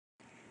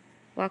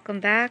Welcome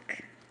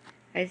back.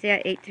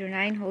 Isaiah 8 through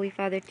 9. Holy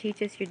Father, teach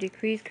us your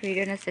decrees. Create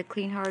in us a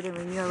clean heart and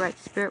renew a right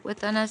spirit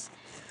within us.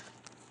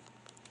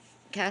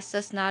 Cast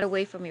us not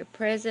away from your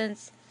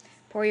presence.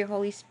 Pour your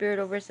Holy Spirit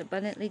over us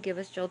abundantly. Give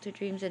us jolted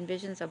dreams and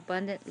visions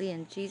abundantly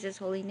in Jesus'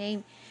 holy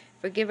name.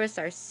 Forgive us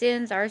our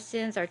sins, our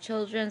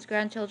children's,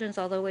 grandchildren's,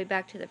 all the way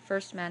back to the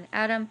first man,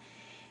 Adam.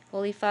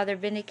 Holy Father,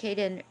 vindicate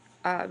and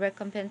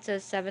recompense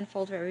us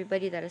sevenfold for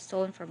everybody that has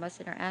stolen from us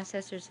and our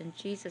ancestors in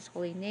Jesus'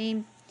 holy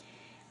name.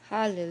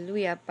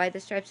 Hallelujah. By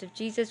the stripes of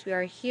Jesus, we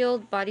are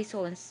healed, body,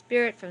 soul, and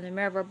spirit, from the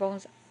marrow of our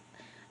bones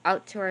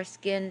out to our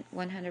skin,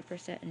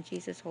 100% in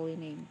Jesus' holy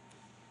name.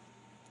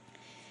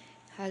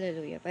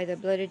 Hallelujah. By the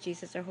blood of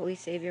Jesus, our holy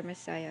Savior,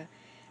 Messiah.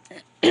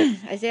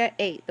 Isaiah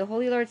 8. The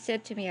Holy Lord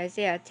said to me,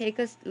 Isaiah, take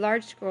a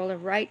large scroll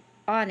and write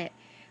on it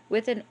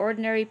with an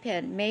ordinary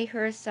pen,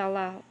 Meher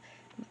Salah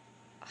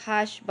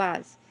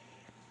Hashbaz.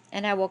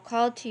 And I will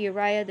call to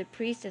Uriah the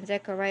priest and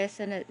Zechariah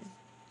son of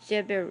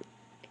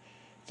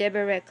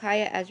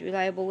Jeberechiah as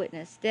reliable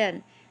witness.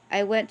 Then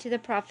I went to the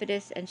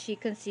prophetess, and she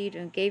conceived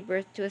and gave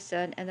birth to a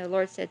son. And the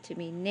Lord said to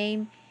me,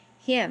 name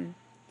him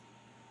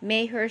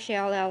Meher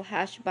Shalal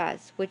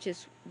Hashbaz, which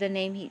is the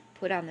name he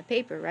put on the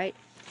paper, right?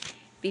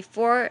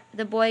 Before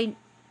the boy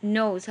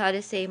knows how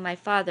to say my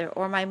father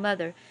or my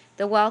mother,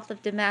 the wealth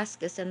of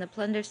Damascus and the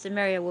plunder of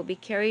Samaria will be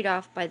carried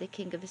off by the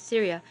king of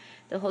Assyria.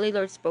 The Holy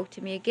Lord spoke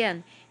to me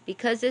again.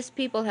 Because this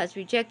people has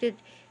rejected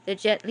the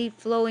gently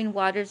flowing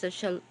waters of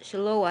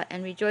Shiloah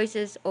and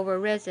rejoices over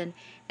Rezin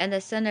and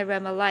the son of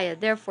Remaliah,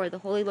 therefore the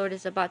Holy Lord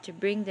is about to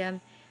bring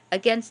them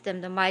against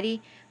them the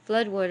mighty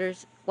flood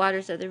waters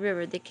of the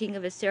river, the king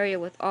of Assyria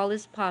with all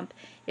his pomp.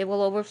 It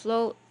will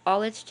overflow,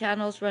 all its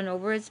channels run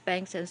over its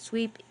banks and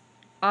sweep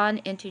on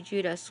into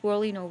Judah,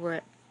 swirling over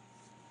it,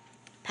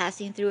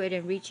 passing through it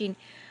and reaching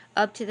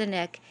up to the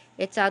neck.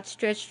 Its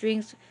outstretched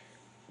strings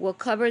will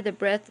cover the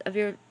breadth of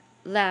your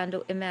land,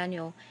 O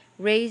Emmanuel.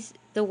 Raise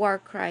the war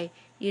cry,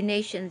 you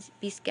nations,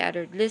 be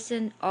scattered.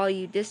 Listen, all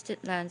you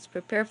distant lands.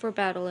 Prepare for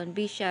battle and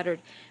be shattered.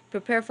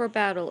 Prepare for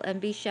battle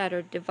and be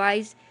shattered.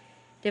 Devise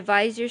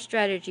your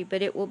strategy,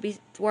 but it will be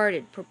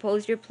thwarted.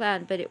 Propose your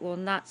plan, but it will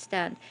not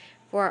stand.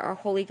 For our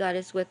holy God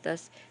is with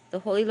us. The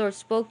Holy Lord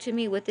spoke to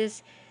me with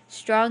his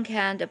strong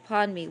hand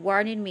upon me,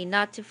 warning me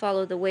not to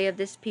follow the way of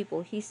this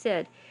people. He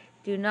said,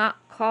 do not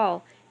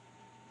call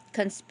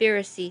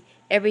conspiracy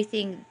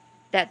everything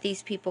that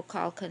these people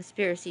call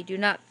conspiracy. Do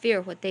not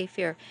fear what they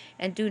fear,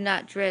 and do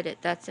not dread it.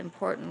 That's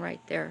important right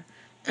there.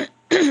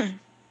 The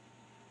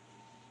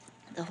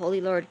Holy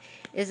Lord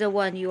is the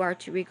one you are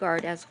to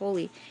regard as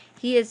holy.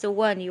 He is the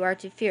one you are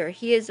to fear.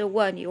 He is the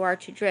one you are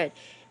to dread.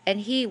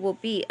 And he will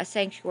be a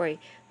sanctuary.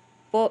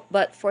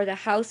 But for the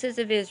houses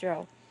of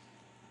Israel,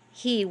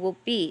 he will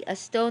be a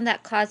stone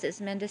that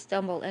causes men to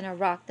stumble and a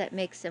rock that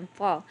makes them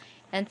fall.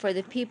 And for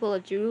the people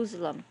of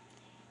Jerusalem,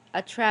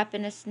 a trap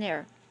and a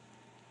snare.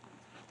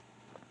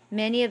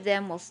 Many of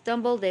them will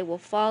stumble, they will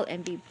fall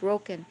and be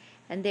broken,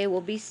 and they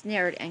will be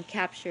snared and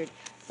captured.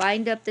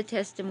 Bind up the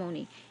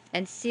testimony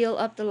and seal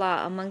up the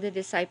law among the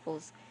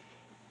disciples.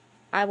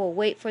 I will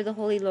wait for the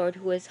Holy Lord,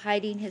 who is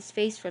hiding his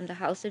face from the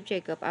house of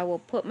Jacob. I will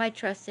put my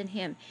trust in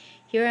him.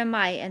 Here am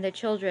I and the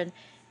children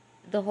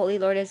the Holy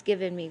Lord has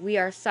given me. We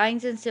are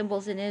signs and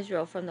symbols in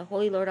Israel from the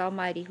Holy Lord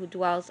Almighty, who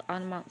dwells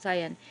on Mount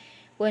Zion.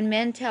 When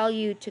men tell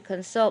you to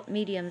consult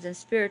mediums and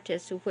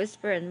spiritists who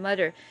whisper and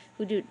mutter,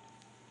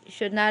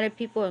 should not a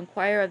people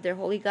inquire of their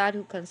holy God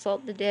who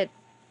consult the dead?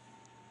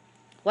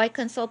 Why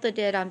consult the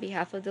dead on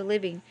behalf of the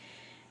living?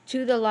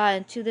 To the law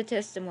and to the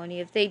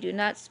testimony. If they do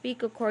not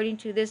speak according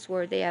to this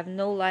word, they have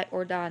no light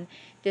or dawn.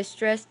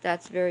 Distress,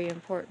 that's very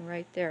important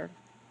right there.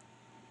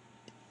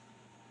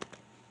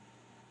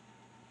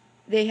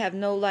 They have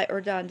no light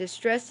or dawn.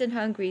 Distressed and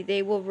hungry,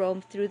 they will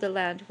roam through the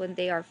land. When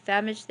they are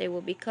famished, they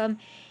will become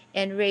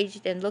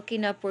enraged, and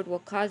looking upward will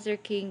curse their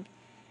king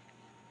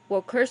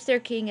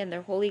and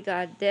their holy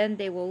God. Then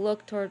they will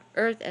look toward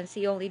earth and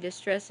see only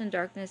distress and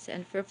darkness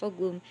and fearful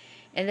gloom,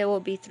 and they will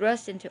be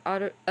thrust into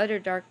utter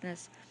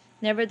darkness.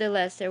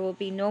 Nevertheless, there will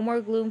be no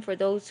more gloom for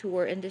those who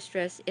were in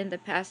distress. In the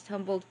past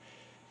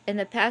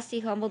he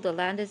humbled the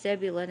land of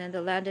Zebulun and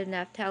the land of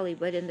Naphtali,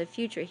 but in the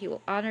future he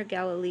will honor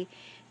Galilee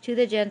to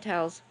the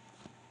Gentiles.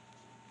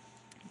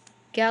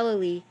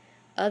 Galilee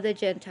of the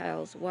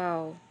Gentiles.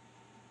 Wow.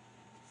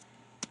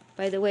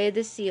 By the way of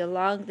the sea,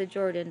 along the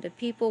Jordan, the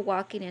people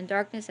walking in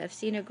darkness have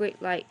seen a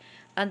great light.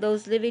 On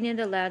those living in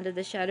the land of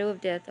the shadow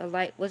of death, a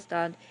light was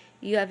dawned.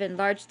 You have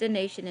enlarged the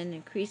nation and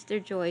increased their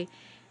joy.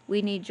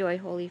 We need joy,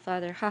 Holy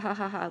Father. Ha ha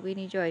ha ha, we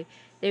need joy.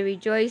 They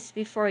rejoice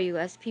before you,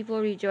 as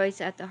people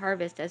rejoice at the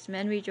harvest, as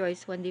men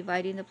rejoice when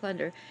dividing the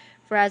plunder.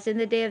 For as in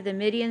the day of the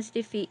Midian's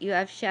defeat, you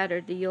have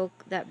shattered the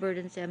yoke that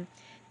burdens them,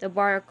 the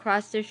bar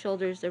across their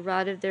shoulders, the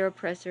rod of their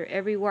oppressor.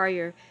 Every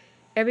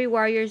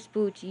warrior's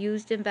boot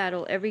used in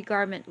battle, every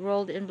garment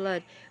rolled in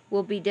blood,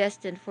 will be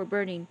destined for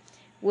burning,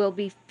 will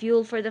be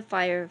fuel for the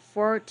fire.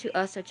 For to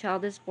us a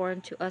child is born,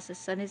 to us a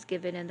son is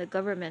given, and the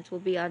government will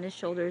be on his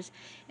shoulders,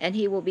 and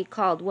he will be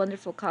called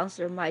Wonderful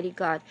Counselor, Mighty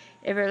God,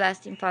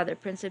 Everlasting Father,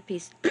 Prince of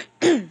Peace.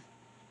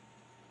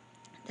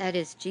 That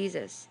is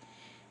Jesus.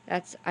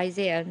 That's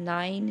Isaiah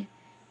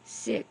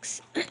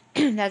 9:6.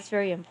 That's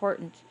very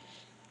important.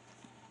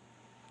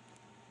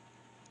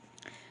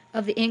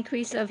 Of the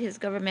increase of his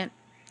government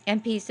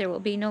and peace there will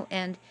be no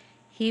end.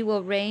 He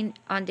will reign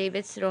on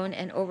David's throne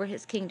and over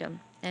his kingdom,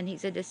 and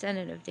he's a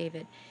descendant of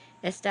David,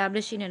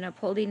 establishing and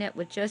upholding it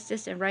with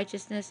justice and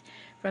righteousness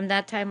from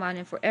that time on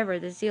and forever.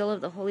 The zeal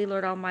of the Holy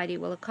Lord Almighty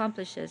will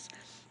accomplish this.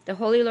 The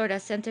Holy Lord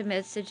has sent a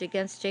message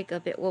against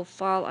Jacob. It will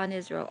fall on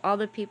Israel. All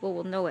the people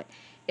will know it.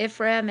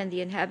 Ephraim and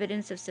the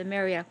inhabitants of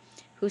Samaria,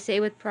 who say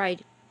with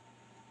pride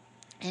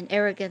and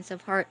arrogance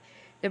of heart,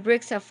 the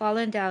bricks have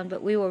fallen down,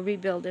 but we will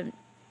rebuild them.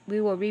 We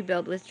will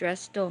rebuild with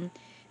dressed stone.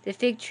 The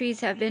fig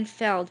trees have been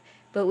felled,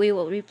 but we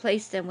will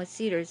replace them with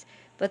cedars.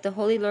 But the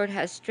Holy Lord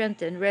has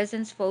strengthened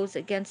Rezin's foes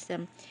against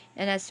them,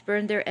 and has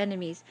spurned their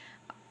enemies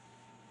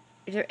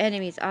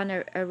on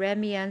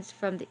Arameans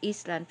from the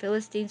eastland.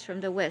 Philistines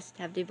from the west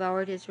have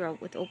devoured Israel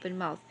with open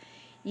mouth.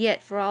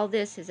 Yet for all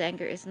this his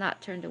anger is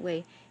not turned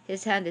away.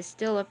 His hand is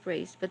still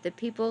upraised, but the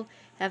people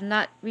have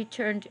not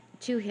returned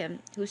to him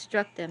who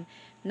struck them,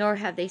 nor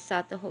have they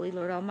sought the Holy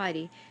Lord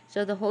Almighty.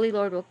 So the Holy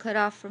Lord will cut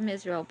off from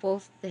Israel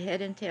both the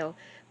head and tail,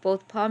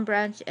 both palm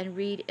branch and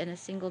reed in a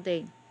single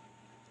day.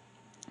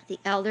 The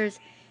elders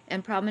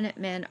and prominent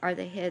men are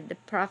the head. The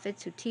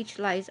prophets who teach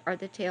lies are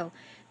the tail.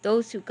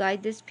 Those who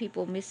guide this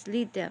people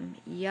mislead them.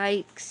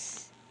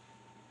 Yikes.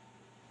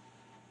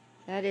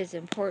 That is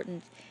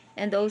important.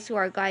 And those who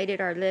are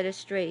guided are led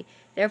astray.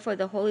 Therefore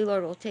the Holy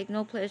Lord will take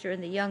no pleasure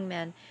in the young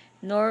man,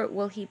 nor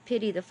will he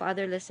pity the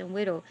fatherless and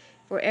widow.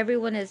 For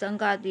everyone is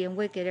ungodly and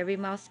wicked, every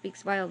mouth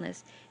speaks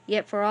vileness.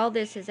 Yet for all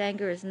this his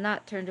anger is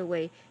not turned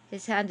away,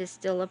 his hand is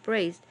still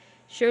upraised.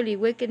 Surely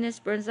wickedness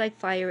burns like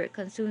fire, it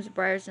consumes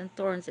briars and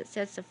thorns, it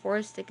sets the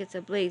forest thickets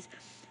ablaze,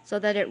 so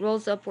that it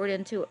rolls upward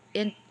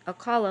in a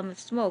column of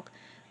smoke.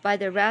 By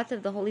the wrath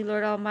of the Holy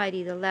Lord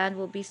Almighty the land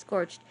will be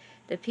scorched.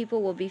 The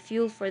people will be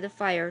fueled for the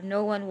fire.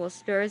 No one will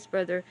spare his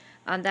brother.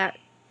 On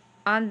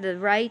the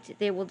right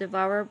they will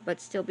devour,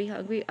 but still be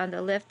hungry. On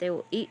the left they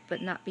will eat,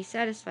 but not be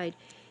satisfied.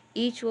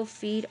 Each will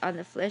feed on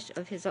the flesh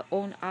of his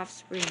own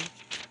offspring.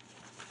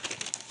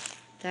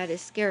 That is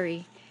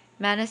scary.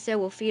 Manasseh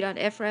will feed on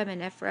Ephraim,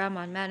 and Ephraim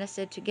on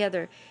Manasseh.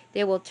 Together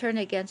they will turn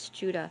against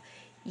Judah.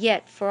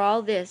 Yet for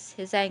all this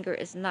his anger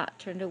is not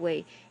turned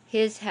away.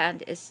 His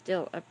hand is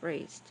still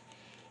upraised.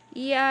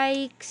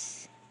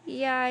 Yikes.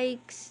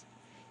 Yikes.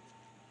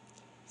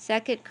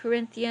 2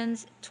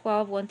 Corinthians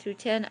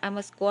 12:1-10. I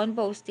must go on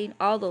boasting,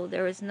 although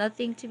there is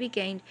nothing to be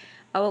gained.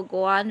 I will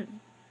go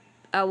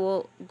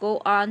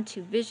on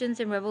to visions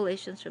and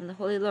revelations from the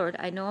Holy Lord.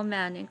 I know a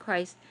man in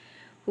Christ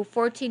who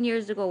 14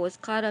 years ago was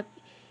caught up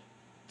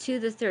to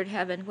the third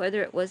heaven.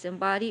 Whether it was in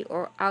body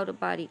or out of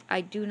body,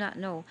 I do not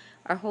know.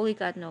 Our holy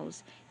God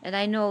knows. And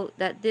I know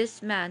that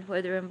this man,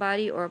 whether in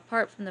body or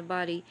apart from the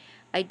body,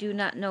 I do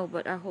not know,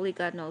 but our holy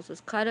God knows,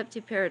 was caught up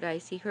to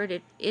paradise. He heard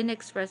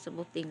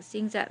inexpressible things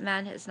that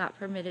man has not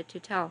permitted to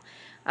tell.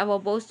 I will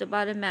boast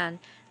about a man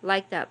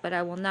like that, but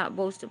I will not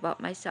boast about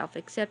myself,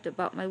 except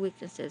about my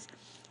weaknesses.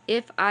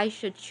 If I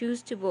should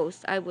choose to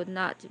boast, I would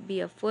not be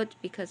afoot,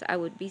 because I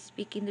would be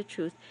speaking the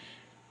truth.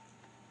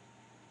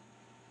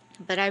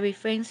 But I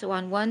refrain so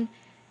one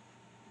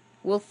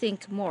will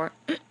think more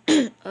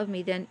of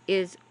me than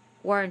is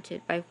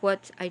warranted by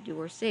what I do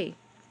or say,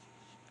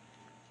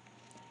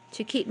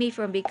 to keep me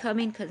from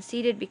becoming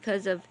conceited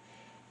because of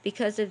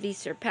these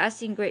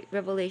surpassing great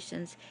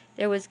revelations.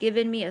 There was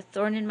given me a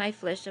thorn in my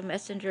flesh, a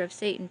messenger of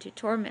Satan, to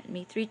torment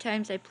me. 3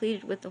 times I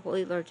pleaded with the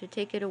Holy Lord to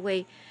take it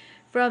away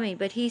from me,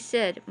 but he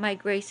said, My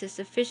grace is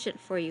sufficient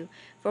for you,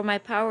 for my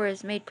power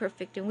is made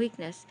perfect in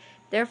weakness.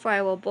 Therefore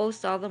I will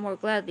boast all the more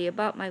gladly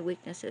about my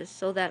weaknesses,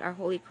 so that our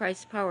holy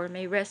Christ's power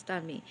may rest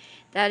on me.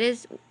 That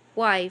is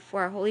why,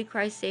 for our holy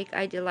Christ's sake,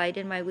 I delight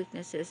in my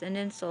weaknesses, and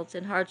insults,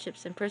 and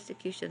hardships, and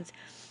persecutions,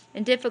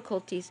 and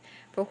difficulties.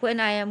 For when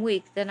I am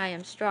weak, then I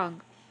am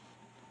strong.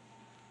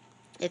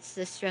 It's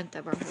the strength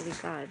of our holy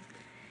God.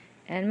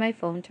 And my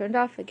phone turned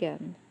off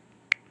again.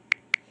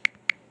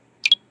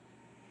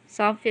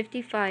 Psalm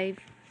 55,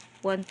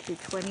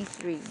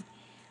 1-23.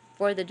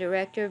 For the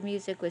director of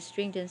music with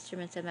stringed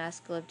instruments, a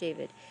maskil of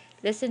David.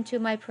 Listen to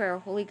my prayer,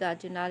 holy God.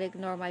 Do not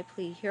ignore my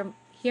plea.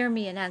 Hear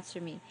me and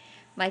answer me.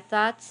 My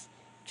thoughts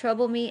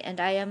trouble me, and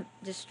I am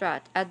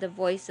distraught at the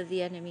voice of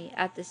the enemy,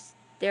 at the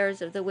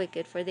stares of the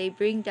wicked, for they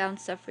bring down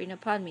suffering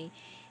upon me,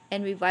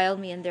 and revile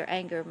me in their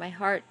anger. My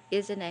heart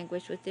is in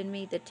anguish within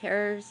me. The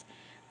terrors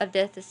of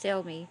death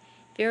assail me.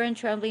 Fear and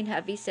trembling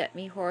have beset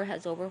me. Horror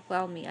has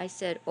overwhelmed me. I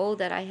said, Oh,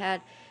 that I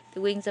had the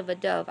wings of a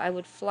dove. I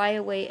would fly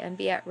away and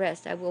be at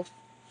rest. I will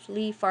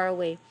flee far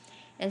away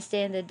and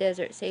stay in the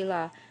desert.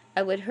 Selah.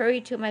 I would hurry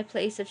to my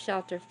place of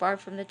shelter, far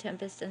from the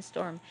tempest and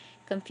storm.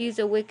 Confuse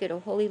the wicked, O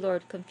holy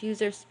Lord. Confuse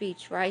their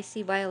speech, for I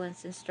see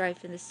violence and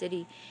strife in the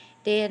city.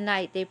 Day and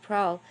night they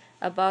prowl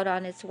about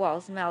on its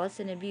walls. Malice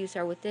and abuse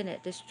are within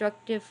it.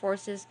 Destructive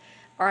forces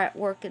are at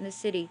work in the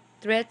city.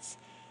 Threats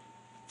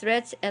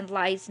and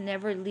lies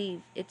never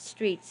leave its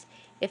streets.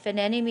 If an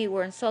enemy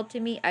were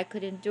insulting me, I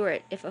could endure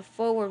it. If a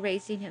foe were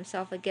raising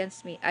himself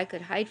against me, I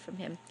could hide from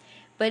him.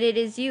 But it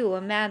is you,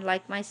 a man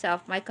like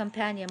myself, my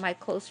companion, my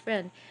close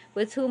friend,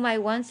 with whom I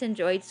once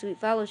enjoyed sweet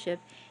fellowship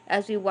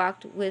as we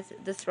walked with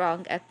the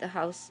throng at the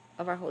house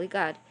of our holy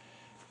God.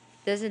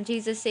 Doesn't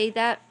Jesus say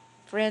that?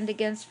 Friend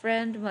against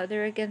friend,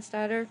 mother against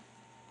daughter.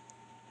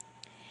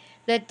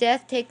 Let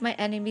death take my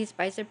enemies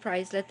by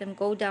surprise. Let them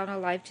go down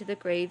alive to the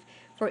grave,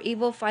 for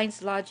evil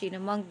finds lodging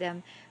among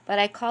them. But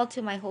I call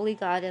to my holy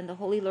God, and the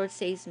holy Lord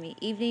saves me.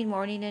 Evening,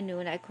 morning, and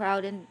noon I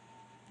crowd in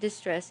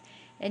distress,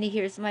 and he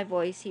hears my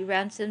voice. He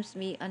ransoms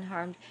me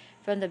unharmed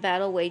from the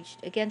battle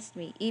waged against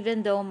me.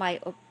 Even though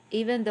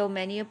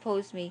many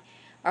oppose me,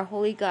 our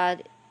holy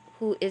God,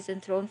 who is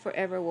enthroned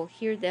forever, will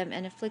hear them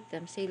and afflict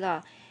them.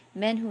 Selah.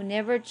 Men who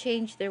never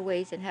change their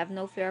ways and have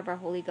no fear of our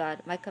holy God.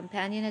 My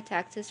companion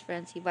attacks his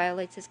friends. He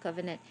violates his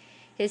covenant.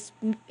 His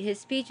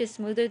speech is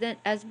smoother than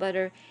as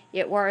butter,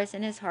 yet war is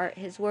in his heart.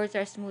 His words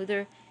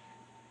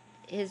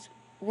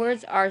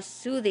are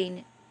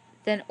soothing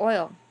than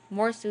oil,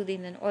 more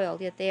soothing than oil,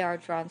 yet they are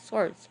drawn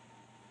swords.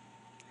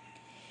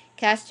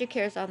 Cast your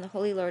cares on the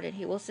Holy Lord, and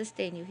he will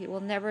sustain you. He will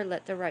never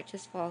let the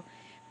righteous fall.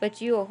 But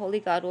you, O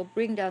holy God, will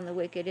bring down the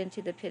wicked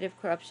into the pit of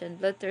corruption.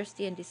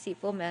 Bloodthirsty and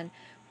deceitful men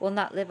will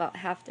not live out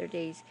half their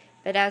days.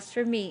 But as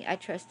for me, I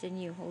trust in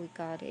you, holy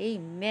God.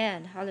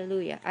 Amen.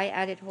 Hallelujah. I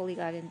added holy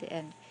God in the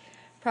end.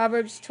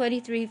 Proverbs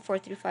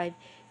 23:4-5.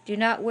 Do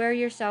not wear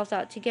yourselves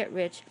out to get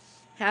rich.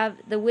 Have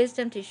the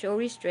wisdom to show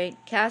restraint.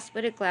 Cast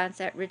but a glance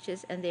at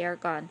riches, and they are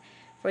gone.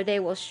 For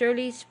they will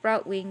surely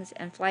sprout wings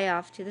and fly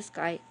off to the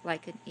sky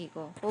like an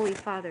eagle. Holy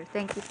Father,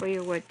 thank you for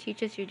your word.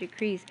 Teach us your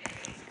decrees.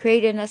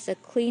 Create in us a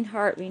clean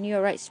heart. Renew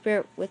a right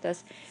spirit with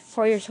us.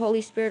 Pour your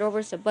Holy Spirit over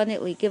us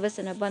abundantly. Give us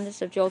an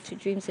abundance of joy to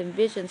dreams and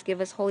visions.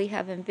 Give us holy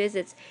heaven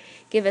visits.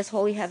 Give us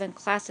holy heaven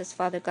classes,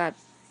 Father God.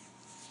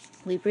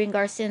 We bring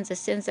our sins, the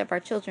sins of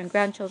our children,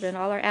 grandchildren,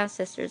 all our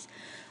ancestors,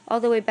 all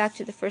the way back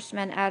to the first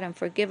man, Adam.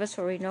 Forgive us,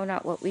 for we know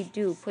not what we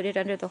do. Put it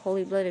under the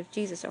holy blood of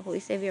Jesus, our holy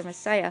Savior,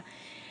 Messiah.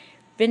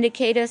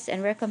 Vindicate us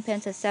and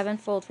recompense us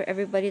sevenfold for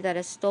everybody that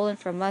has stolen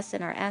from us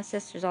and our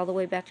ancestors all the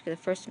way back to the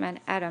first man,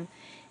 Adam.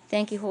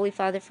 Thank you, Holy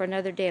Father, for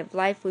another day of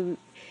life.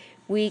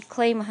 We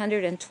claim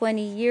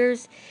 120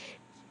 years.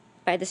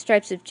 By the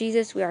stripes of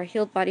Jesus, we are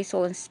healed, body,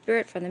 soul, and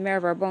spirit, from the marrow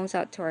of our bones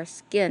out to our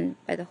skin.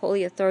 By the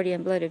holy authority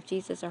and blood of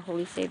Jesus, our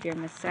holy Savior,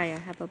 Messiah.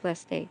 Have a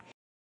blessed day.